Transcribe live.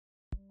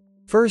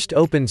First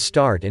open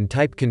Start and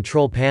type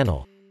Control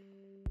Panel.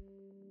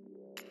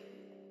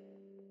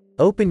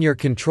 Open your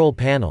Control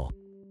Panel.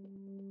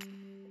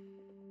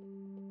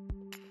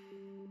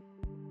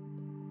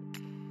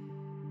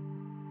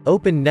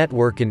 Open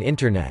Network and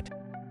Internet.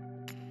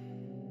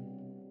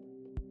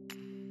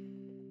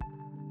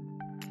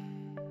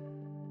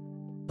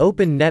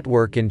 Open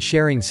Network and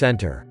Sharing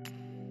Center.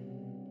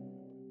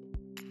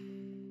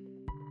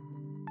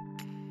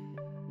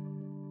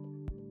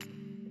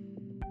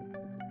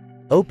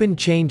 Open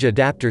Change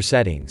Adapter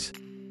Settings.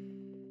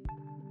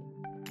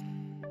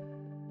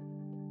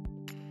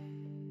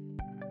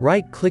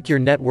 Right-click your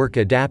network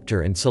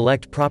adapter and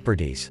select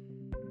Properties.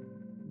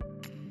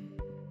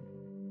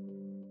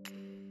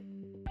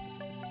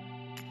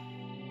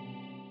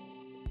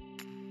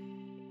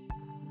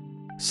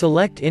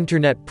 Select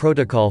Internet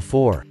Protocol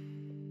 4.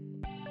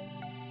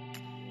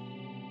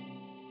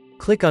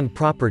 Click on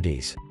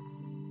Properties.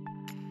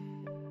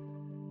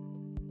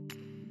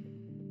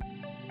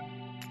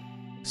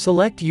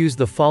 Select Use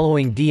the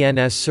following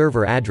DNS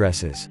server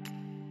addresses.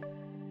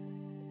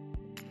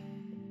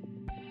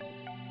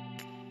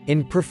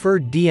 In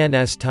preferred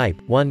DNS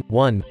type,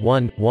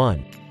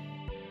 1111.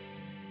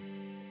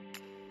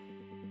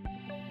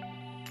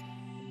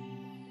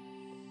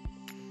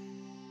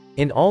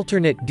 In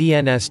alternate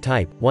DNS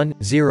type,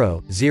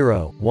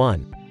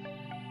 1001.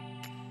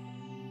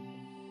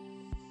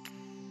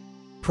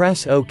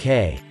 Press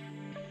OK.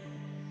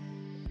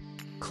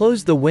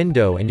 Close the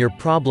window and your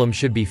problem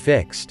should be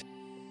fixed.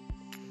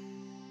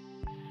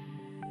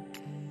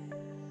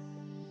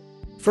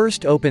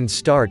 First open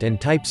Start and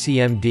type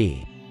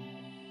CMD.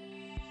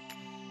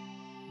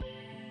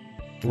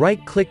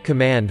 Right-click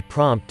Command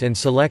Prompt and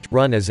select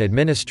Run as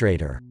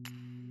Administrator.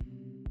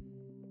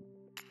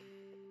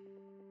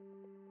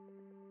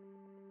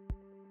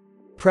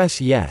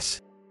 Press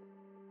Yes.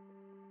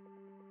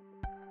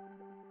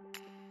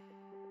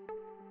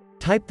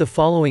 Type the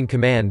following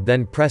command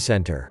then press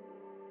Enter.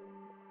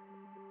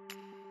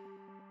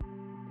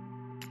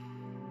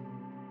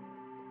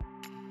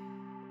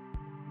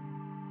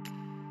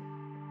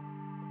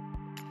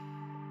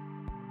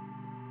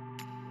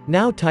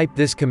 Now type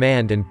this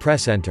command and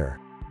press Enter.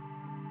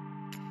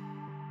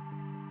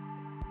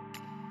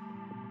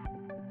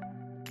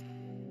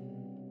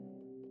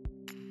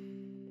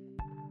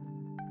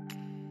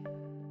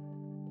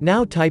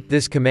 Now type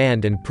this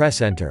command and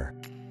press Enter.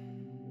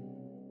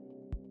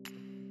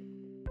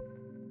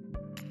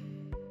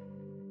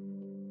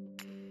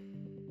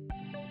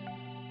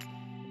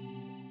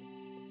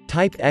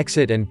 Type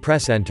Exit and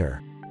press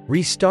Enter.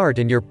 Restart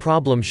and your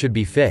problem should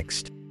be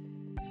fixed.